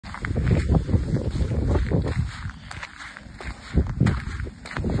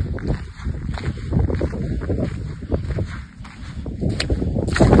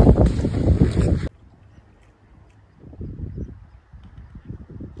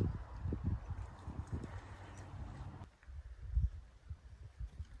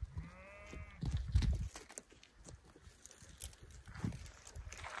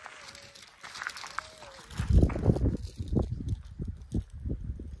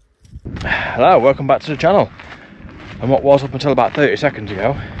Hello, welcome back to the channel. And what was up until about 30 seconds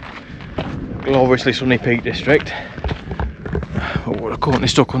ago, gloriously sunny Peak District, but we're currently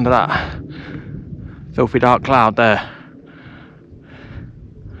stuck under that filthy dark cloud there.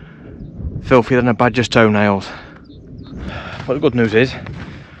 Filthier than a badger's toenails. But the good news is,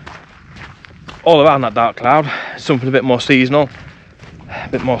 all around that dark cloud, something a bit more seasonal, a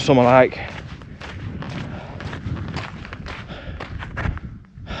bit more summer-like.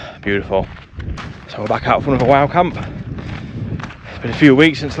 Beautiful. So we're back out front of a wow camp. It's been a few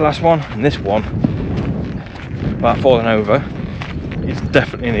weeks since the last one, and this one, about falling over, it's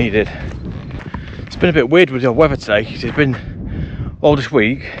definitely needed. It's been a bit weird with the weather today, because it's been all this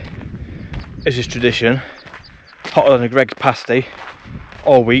week, as is tradition, hotter than a Greg's pasty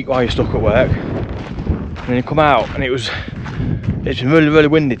all week while you're stuck at work. And then you come out and it's been really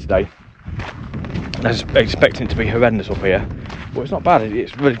windy today. I was expecting it to be horrendous up here, but it's not bad.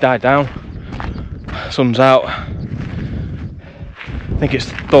 It's really died down. Sun's out. I think it's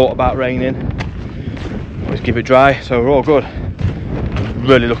thought about raining. Always keep it dry, so we're all good.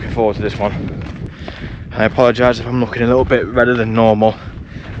 Really looking forward to this one. I apologise if I'm looking a little bit redder than normal.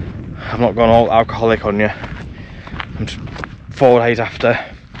 I've not gone all alcoholic on you. I'm just 4 days after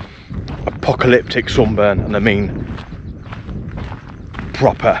apocalyptic sunburn, and I mean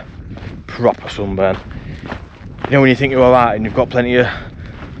proper sunburn. You know when you think you're alright and you've got plenty of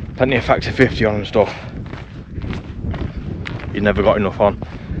factor 50 on and stuff, you've never got enough on.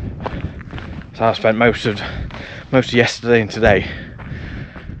 So I spent most of yesterday and today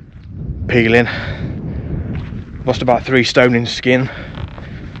peeling. Lost about 3 stone in skin. I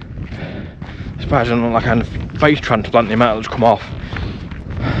suppose I don't look like a face transplant, the amount that's come off.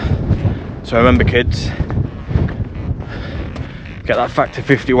 So remember, kids, get that factor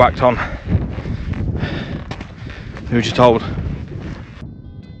 50 whacked on. Who'd you told?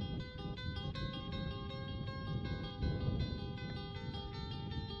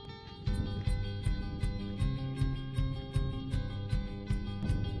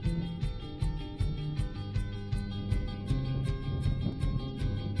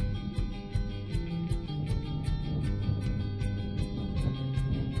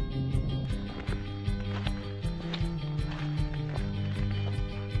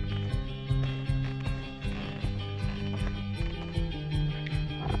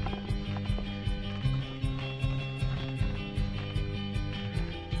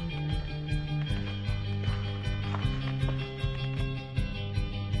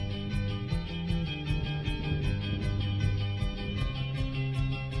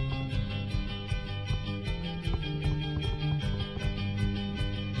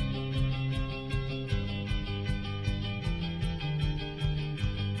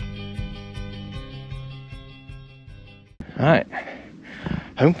 Right,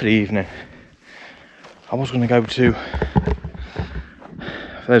 home for the evening. I was going to go to, for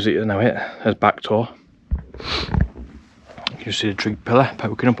those of you that know it, there's Back Tor. You can see the tree pillar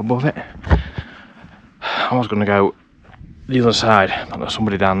poking up above it. I was going to go the other side, but there's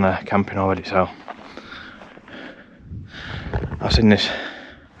somebody down there camping already, so I've seen this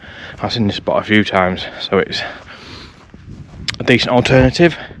spot a few times, so it's a decent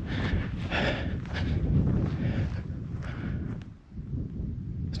alternative.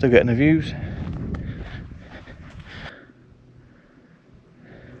 Still getting the views.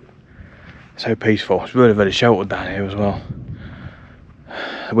 So peaceful. It's really sheltered down here as well.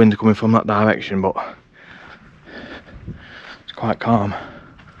 The wind's coming from that direction, but it's quite calm.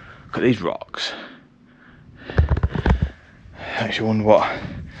 Look at these rocks. Makes you wonder what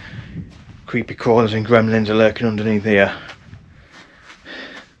creepy crawlers and gremlins are lurking underneath here.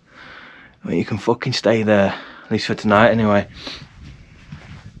 I mean, you can fucking stay there, at least for tonight anyway.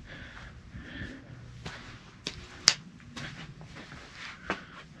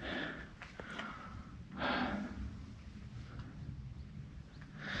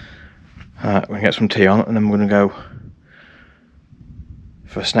 Alright, we're going to get some tea on and then we're going to go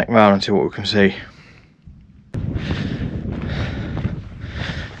for a snack round and see what we can see.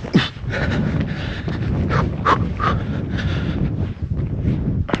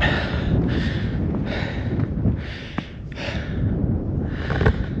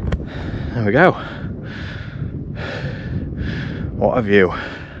 There we go. What a view.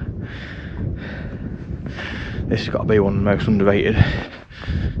 This has got to be one of the most underrated.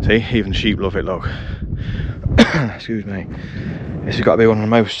 See, even sheep love it, look. Excuse me. This has got to be one of the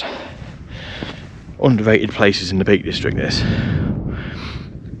most underrated places in the Peak District, this.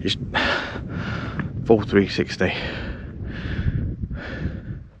 Just full 360.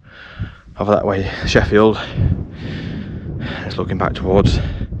 Over that way, Sheffield. It's looking back towards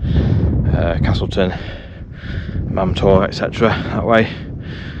Castleton, Back Tor, etc. that way.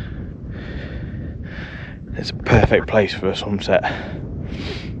 It's a perfect place for a sunset.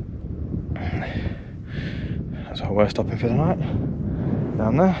 That's why we're stopping for the night,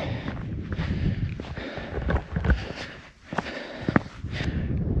 down there.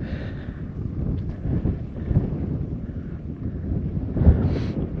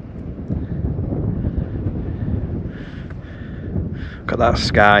 Look at that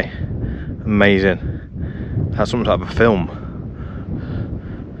sky, amazing. That's something out of a film.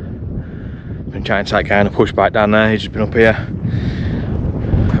 Been chatting to that guy on a push bike down there. He's just been up here,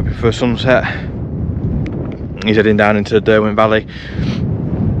 hoping for a sunset. He's heading down into the Derwent Valley.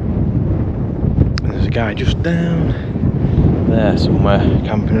 And there's a guy just down there somewhere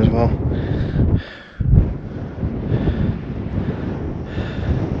camping as well.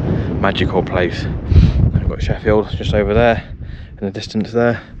 Magical place. I've got Sheffield just over there in the distance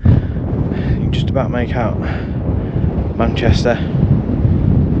there. You can just about make out Manchester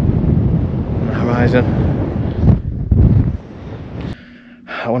on the horizon.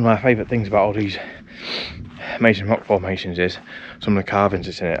 One of my favourite things about all these amazing rock formations is some of the carvings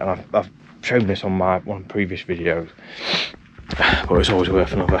that's in it, and I've shown this on one of the previous videos, but it's always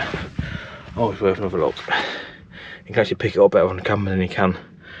worth another look. You can actually pick it up better on the camera than you can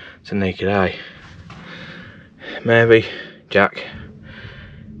to naked eye. Mary, Jack,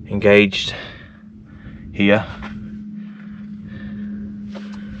 engaged here.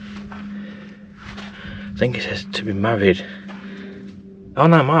 I think it says to be married. Oh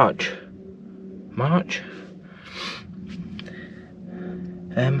no, March.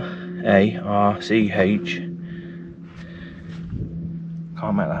 M-A-R-C-H.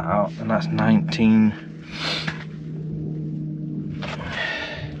 Can't make that out. And that's 19.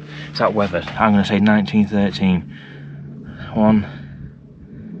 Is that weathered? I'm going to say 1913.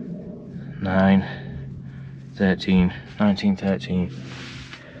 1913.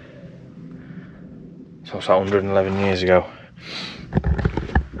 So it's like 111 years ago.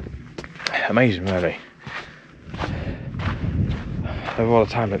 Amazing, really. Over all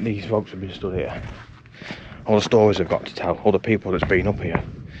the time that these folks have been stood here, all the stories they've got to tell, all the people that's been up here.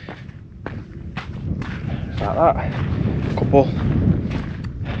 It's like that. Couple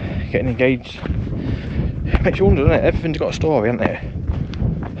getting engaged. It makes you wonder, doesn't it? Everything's got a story, hasn't it?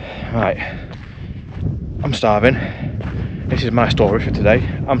 Right. I'm starving. This is my story for today.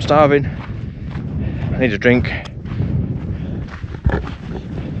 I'm starving. I need a drink.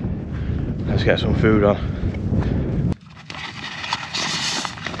 Let's get some food on.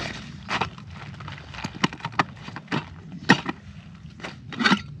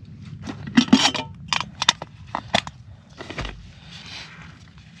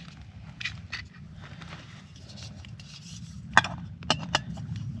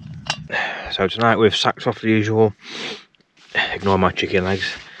 So tonight we've sacked off the usual, ignore my chicken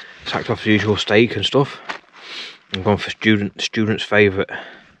legs, sacked off the usual steak and stuff. I'm going for student's favourite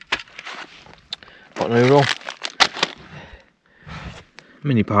pot noodle.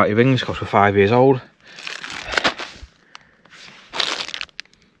 Mini party rings, cost for 5 years old.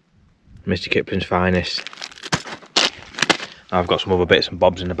 Mr. Kipling's finest. I've got some other bits and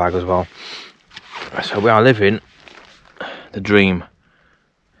bobs in the bag as well. So we are living the dream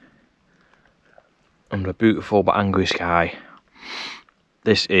under a beautiful but angry sky.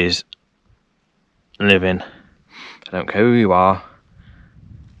 This is living. I don't care who you are.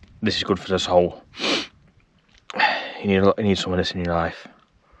 This is good for the soul. You need some of this in your life.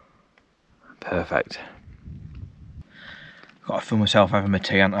 Perfect. Got to film myself having my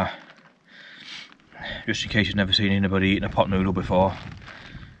tea, haven't I? Just in case you've never seen anybody eating a pot noodle before,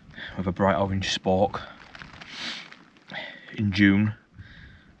 with a bright orange spork in June.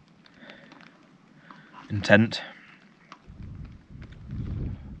 Intent.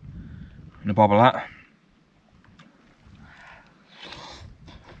 And a bob of that.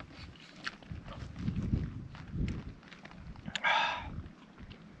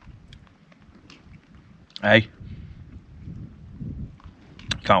 Hey,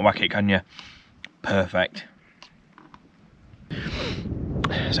 can't whack it, can you? Perfect.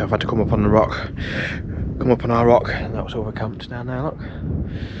 So I've had to come up on the rock, come up on our rock, and that was overcamped down there, look.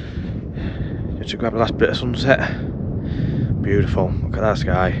 Just to grab the last bit of sunset. Beautiful, look at that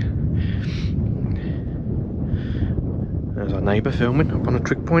sky. There's our neighbour filming up on a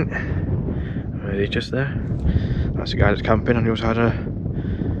trig point. He's just there. That's the guy that's camping on the other side of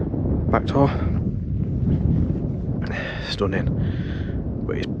Back Tor. Stunning.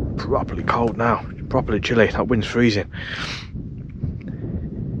 But it's properly cold now, properly chilly, that wind's freezing.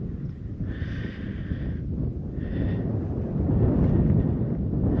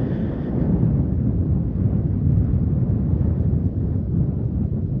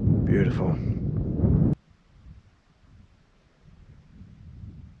 Beautiful. I'm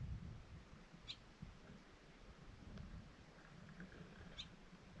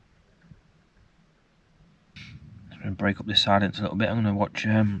going to break up this side into a little bit. I'm going to watch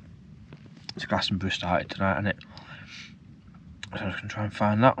it's Glass and Brew started tonight, isn't it? So I'm just going to try and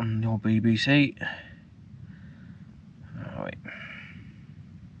find that on your BBC. Oh, wait.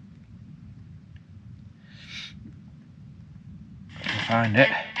 I'll find it.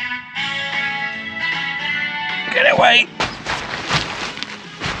 Get away!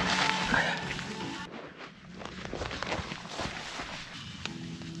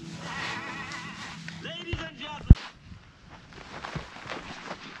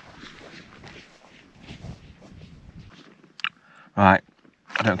 Right,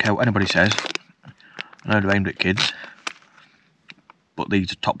 I don't care what anybody says. I know they're aimed at kids, but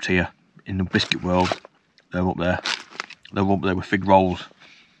these are top tier in the biscuit world. They're up there. They're up there with fig rolls.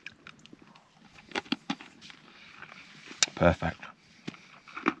 Perfect.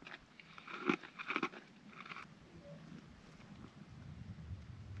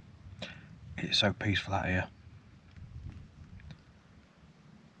 It's so peaceful out here.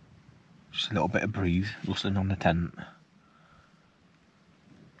 Just a little bit of breeze rustling on the tent.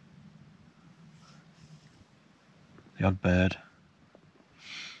 The odd bird.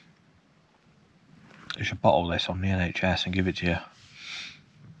 You should bottle this on the NHS and give it to you.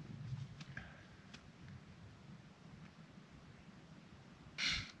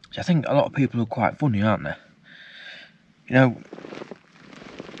 See, I think a lot of people are quite funny, aren't they? You know,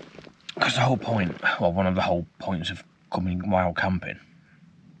 because the whole point, well, one of the whole points of coming wild camping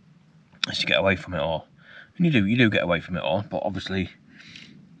is to get away from it all. And you do get away from it all, but obviously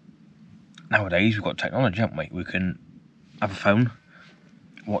nowadays we've got technology, haven't we? We can have a phone,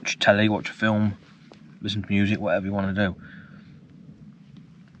 watch telly, watch a film, listen to music, whatever you want to do.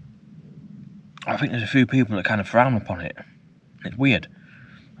 I think there's a few people that kind of frown upon it. It's weird.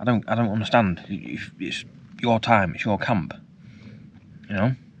 I don't understand. It's your time, it's your camp. You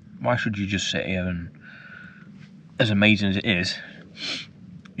know? Why should you just sit here and, as amazing as it is,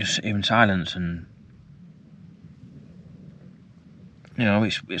 just sit here in silence and, you know,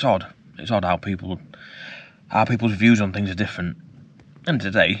 it's odd. It's odd how people's views on things are different. End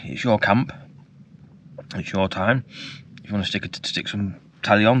of the day, it's your camp. It's your time. If you want to stick some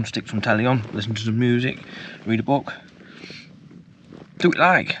telly on, stick some telly on, listen to some music, read a book. Do what you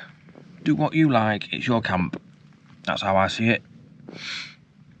like. Do what you like. It's your camp. That's how I see it.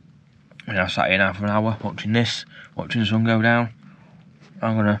 I mean, I sat here now for an hour watching this, watching the sun go down.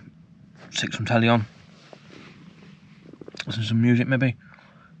 I'm gonna stick some telly on, listen to some music maybe.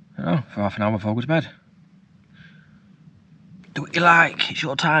 I don't know, for half an hour before I go to bed. Do what you like. It's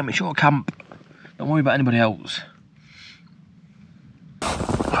your time. It's your camp. Don't worry about anybody else.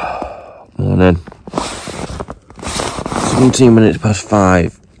 Morning. 17 minutes past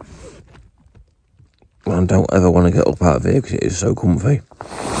 5. I don't ever want to get up out of here because it is so comfy.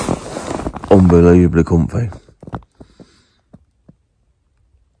 Unbelievably comfy.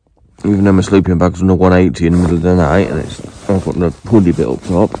 Even though my sleeping bag's under 180 in the middle of the night and I've got the hoodie bit up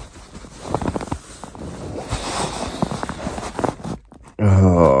top.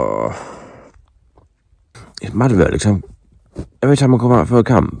 Oh. It's mad really because every time I come out for a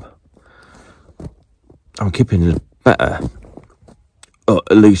camp, I'm keeping it better, or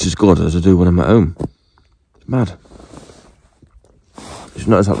at least as good as I do when I'm at home. It's mad. It's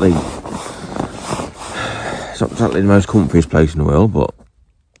not exactly the most comfiest place in the world, but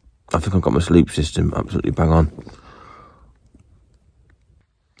I think I've got my sleep system absolutely bang on.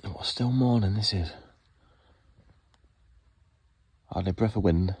 What a still morning this is. Hardly a breath of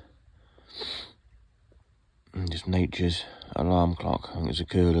wind. And just nature's alarm clock. I think there's a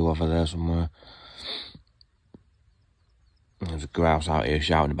curlew over there somewhere. There was a grouse out here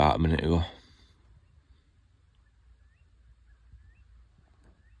shouting about a minute ago.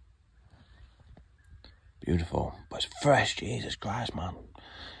 Beautiful. But it's fresh, Jesus Christ, man.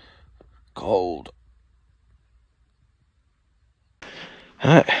 Cold.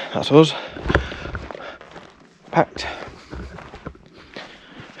 Alright, that's us. Packed.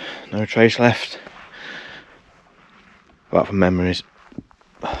 No trace left. Apart from memories.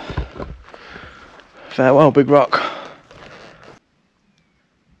 Farewell, Big Rock.